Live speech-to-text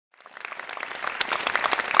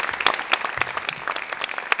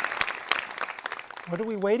"What are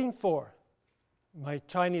we waiting for?" my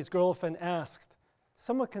Chinese girlfriend asked,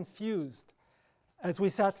 somewhat confused, as we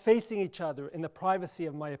sat facing each other in the privacy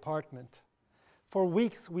of my apartment. For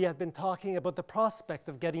weeks, we had been talking about the prospect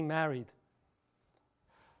of getting married.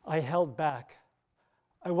 I held back.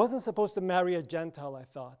 I wasn't supposed to marry a Gentile, I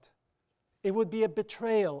thought. It would be a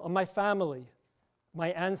betrayal of my family,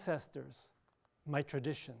 my ancestors, my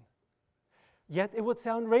tradition. Yet it would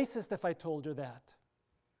sound racist if I told her that.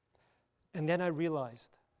 And then I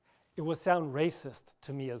realized it would sound racist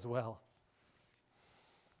to me as well.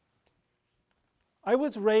 I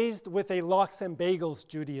was raised with a lox and bagels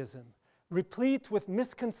Judaism, replete with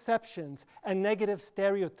misconceptions and negative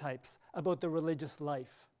stereotypes about the religious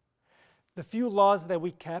life. The few laws that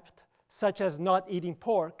we kept, such as not eating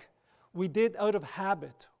pork, we did out of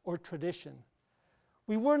habit or tradition.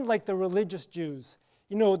 We weren't like the religious Jews,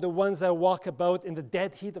 you know, the ones that walk about in the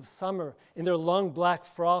dead heat of summer in their long black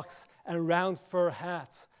frocks and round fur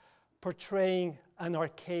hats, portraying an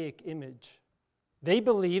archaic image. They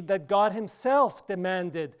believed that God himself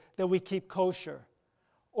demanded that we keep kosher,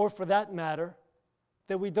 or for that matter,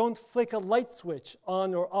 that we don't flick a light switch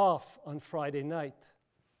on or off on Friday night.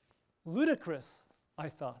 Ludicrous, I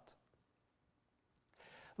thought.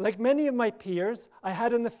 Like many of my peers, I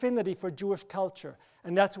had an affinity for Jewish culture,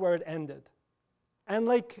 and that's where it ended. And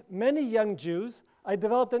like many young Jews, I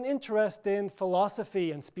developed an interest in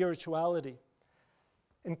philosophy and spirituality.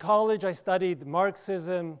 In college, I studied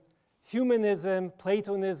Marxism, humanism,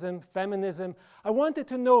 Platonism, feminism. I wanted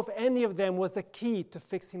to know if any of them was the key to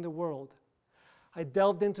fixing the world. I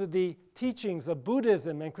delved into the teachings of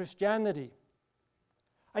Buddhism and Christianity.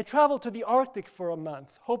 I traveled to the Arctic for a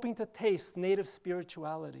month, hoping to taste native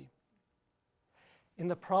spirituality. In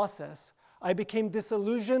the process, I became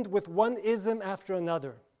disillusioned with one ism after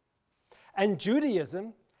another. And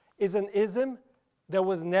Judaism is an ism that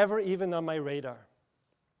was never even on my radar.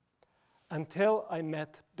 Until I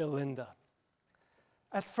met Belinda.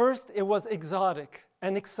 At first, it was exotic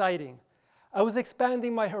and exciting. I was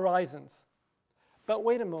expanding my horizons. But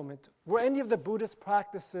wait a moment, were any of the Buddhist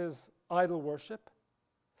practices idol worship?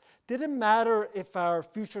 Did it matter if our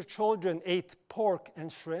future children ate pork and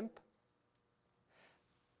shrimp?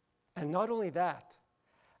 And not only that,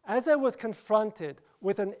 as I was confronted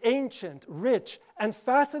with an ancient, rich, and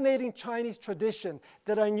fascinating Chinese tradition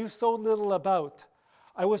that I knew so little about,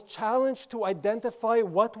 I was challenged to identify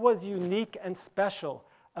what was unique and special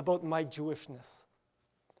about my Jewishness.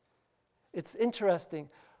 It's interesting.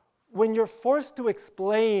 When you're forced to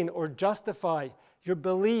explain or justify your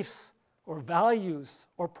beliefs or values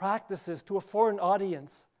or practices to a foreign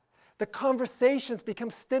audience, the conversations become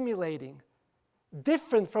stimulating,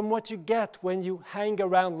 different from what you get when you hang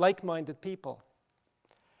around like-minded people.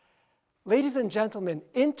 Ladies and gentlemen,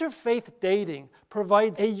 interfaith dating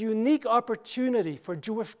provides a unique opportunity for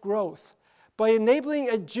Jewish growth by enabling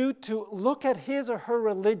a Jew to look at his or her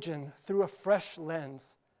religion through a fresh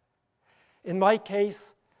lens. In my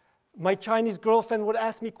case, my Chinese girlfriend would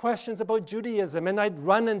ask me questions about Judaism, and I'd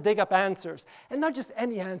run and dig up answers. And not just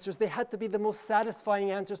any answers, they had to be the most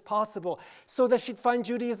satisfying answers possible so that she'd find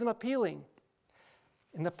Judaism appealing.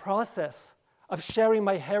 In the process of sharing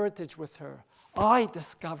my heritage with her, I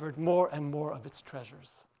discovered more and more of its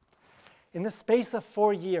treasures. In the space of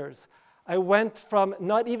 4 years, I went from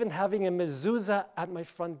not even having a mezuzah at my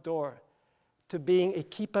front door to being a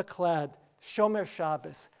kippah-clad, shomer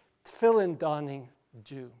Shabbos, tefillin-donning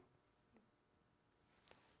Jew.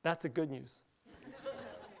 That's the good news.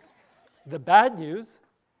 The bad news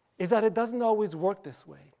is that it doesn't always work this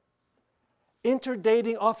way.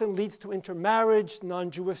 Interdating often leads to intermarriage,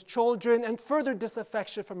 non-Jewish children, and further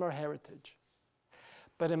disaffection from our heritage.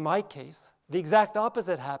 But in my case, the exact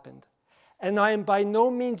opposite happened, and I am by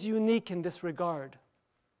no means unique in this regard.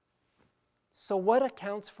 So what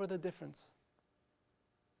accounts for the difference?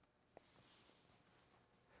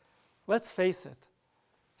 Let's face it,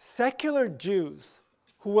 secular Jews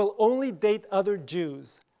who will only date other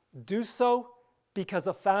Jews do so because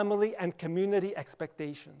of family and community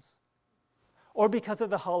expectations, or because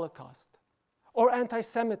of the Holocaust, or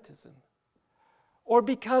anti-Semitism, or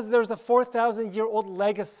because there's a 4,000-year-old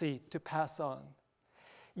legacy to pass on.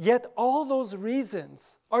 Yet all those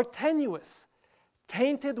reasons are tenuous,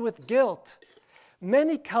 tainted with guilt.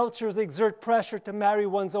 Many cultures exert pressure to marry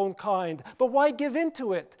one's own kind, but why give in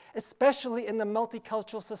to it, especially in a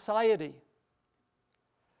multicultural society?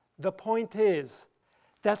 The point is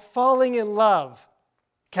that falling in love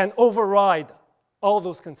can override all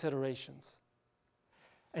those considerations.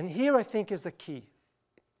 And here, I think, is the key.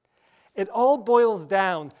 It all boils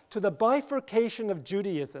down to the bifurcation of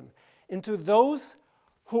Judaism into those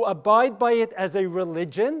who abide by it as a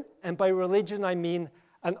religion, and by religion I mean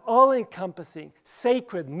an all-encompassing,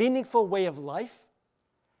 sacred, meaningful way of life,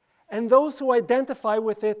 and those who identify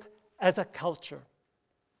with it as a culture.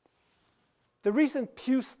 The recent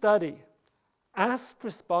Pew study asked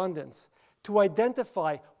respondents to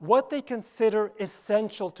identify what they consider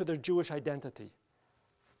essential to their Jewish identity.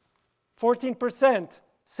 14%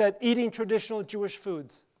 said eating traditional Jewish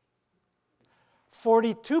foods.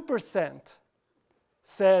 42%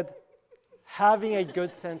 said having a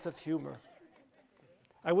good sense of humor.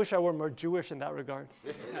 I wish I were more Jewish in that regard.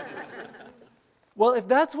 Well, if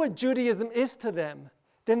that's what Judaism is to them,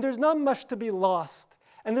 then there's not much to be lost,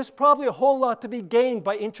 and there's probably a whole lot to be gained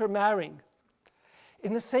by intermarrying.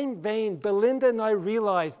 In the same vein, Belinda and I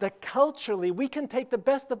realized that culturally we can take the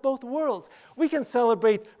best of both worlds. We can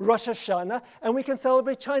celebrate Rosh Hashanah and we can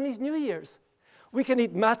celebrate Chinese New Year's. We can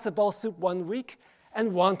eat matzo ball soup one week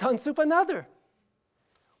and wonton soup another.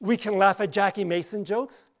 We can laugh at Jackie Mason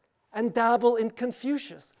jokes and dabble in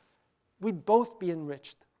Confucius. We'd both be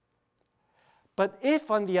enriched. But if,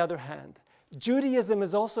 on the other hand, Judaism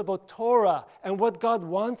is also about Torah and what God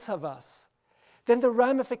wants of us, then the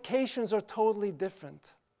ramifications are totally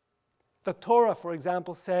different. The Torah, for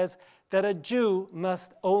example, says that a Jew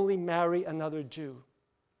must only marry another Jew.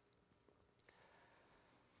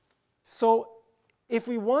 So if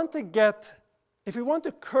we want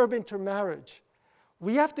to curb intermarriage,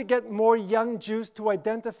 we have to get more young Jews to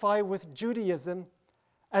identify with Judaism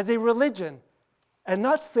as a religion and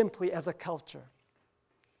not simply as a culture.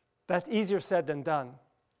 That's easier said than done.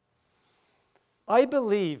 I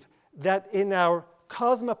believe that in our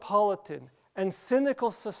cosmopolitan and cynical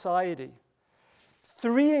society,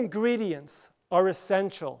 3 ingredients are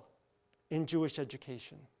essential in Jewish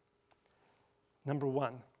education. Number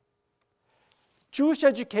 1, Jewish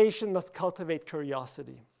education must cultivate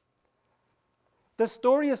curiosity. The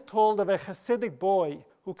story is told of a Hasidic boy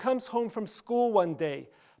who comes home from school one day,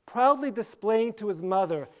 proudly displaying to his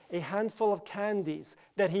mother a handful of candies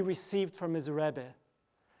that he received from his Rebbe.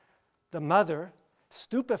 The mother,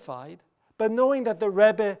 stupefied, but knowing that the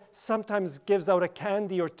Rebbe sometimes gives out a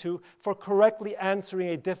candy or two for correctly answering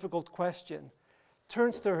a difficult question,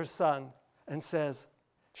 turns to her son and says,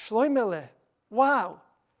 "Shloimele, wow,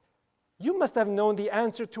 you must have known the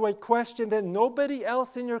answer to a question that nobody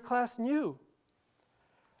else in your class knew."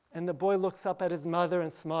 And the boy looks up at his mother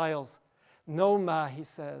and smiles. "No, Ma," he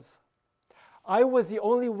says. "I was the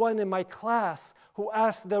only one in my class who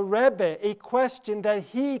asked the Rebbe a question that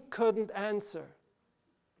he couldn't answer."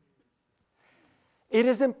 It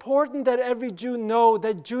is important that every Jew know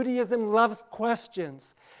that Judaism loves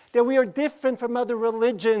questions, that we are different from other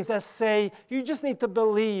religions that say, you just need to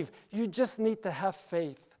believe, you just need to have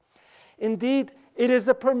faith. Indeed, it is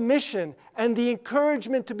a permission and the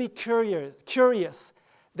encouragement to be curious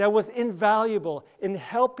that was invaluable in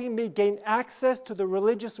helping me gain access to the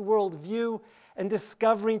religious worldview and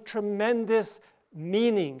discovering tremendous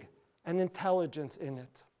meaning and intelligence in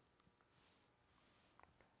it.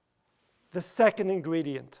 The second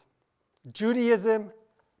ingredient, Judaism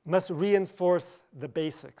must reinforce the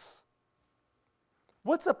basics.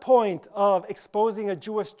 What's the point of exposing a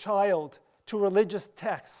Jewish child to religious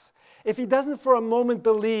texts if he doesn't for a moment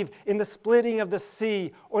believe in the splitting of the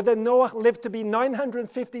sea, or that Noah lived to be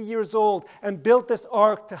 950 years old and built this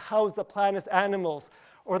ark to house the planet's animals,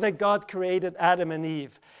 or that God created Adam and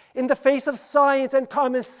Eve? In the face of science and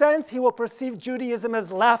common sense, he will perceive Judaism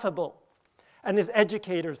as laughable and his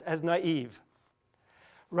educators as naive.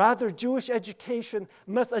 Rather, Jewish education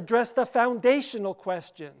must address the foundational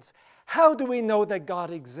questions. How do we know that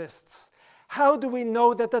God exists? How do we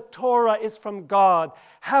know that the Torah is from God?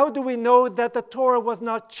 How do we know that the Torah was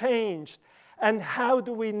not changed? And how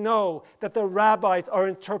do we know that the rabbis are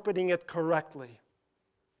interpreting it correctly?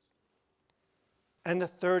 And the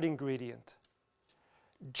third ingredient,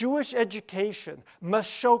 Jewish education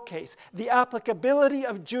must showcase the applicability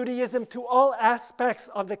of Judaism to all aspects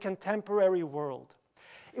of the contemporary world.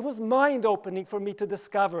 It was mind-opening for me to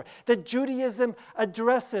discover that Judaism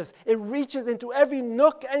it reaches into every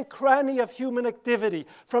nook and cranny of human activity,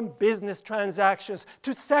 from business transactions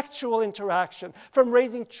to sexual interaction, from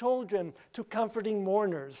raising children to comforting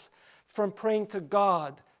mourners, from praying to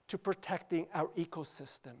God to protecting our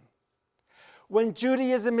ecosystem. When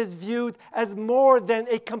Judaism is viewed as more than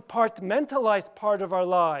a compartmentalized part of our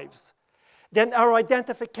lives, then our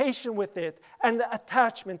identification with it and the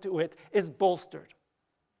attachment to it is bolstered.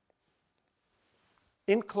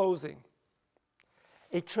 In closing,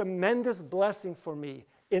 a tremendous blessing for me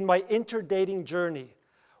in my interdating journey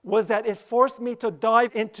was that it forced me to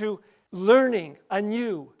dive into learning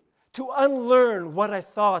anew, to unlearn what I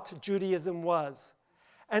thought Judaism was,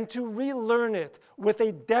 and to relearn it with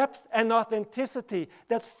a depth and authenticity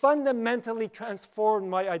that fundamentally transformed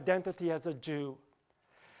my identity as a Jew.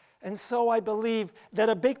 And so I believe that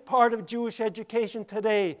a big part of Jewish education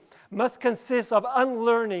today must consist of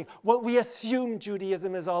unlearning what we assume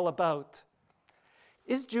Judaism is all about.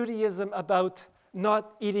 Is Judaism about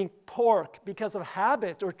not eating pork because of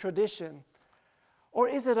habit or tradition? Or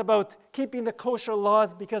is it about keeping the kosher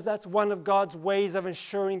laws because that's one of God's ways of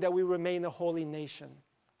ensuring that we remain a holy nation?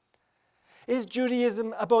 Is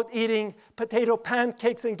Judaism about eating potato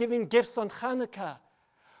pancakes and giving gifts on Hanukkah?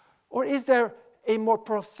 Or is there a more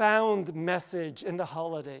profound message in the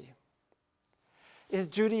holiday? Is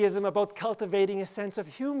Judaism about cultivating a sense of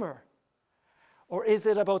humor? Or is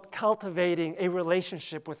it about cultivating a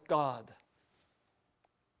relationship with God?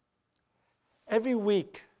 Every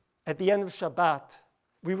week, at the end of Shabbat,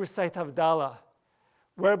 we recite Havdalah,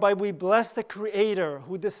 whereby we bless the Creator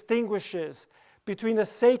who distinguishes between the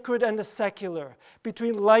sacred and the secular,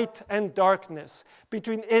 between light and darkness,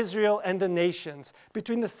 between Israel and the nations,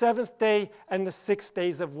 between the seventh day and the 6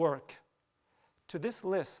 days of work. To this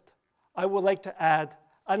list, I would like to add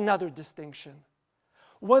another distinction,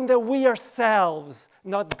 one that we ourselves,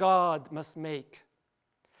 not God, must make.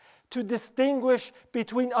 To distinguish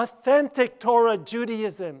between authentic Torah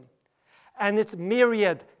Judaism and its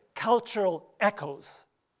myriad cultural echoes.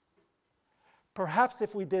 Perhaps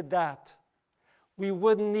if we did that, we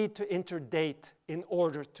wouldn't need to interdate in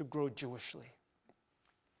order to grow Jewishly.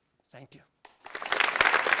 Thank you.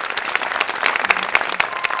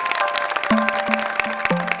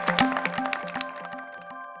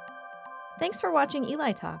 Thanks for watching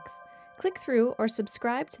Eli Talks. Click through or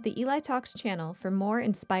subscribe to the Eli Talks channel for more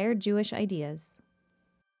inspired Jewish ideas.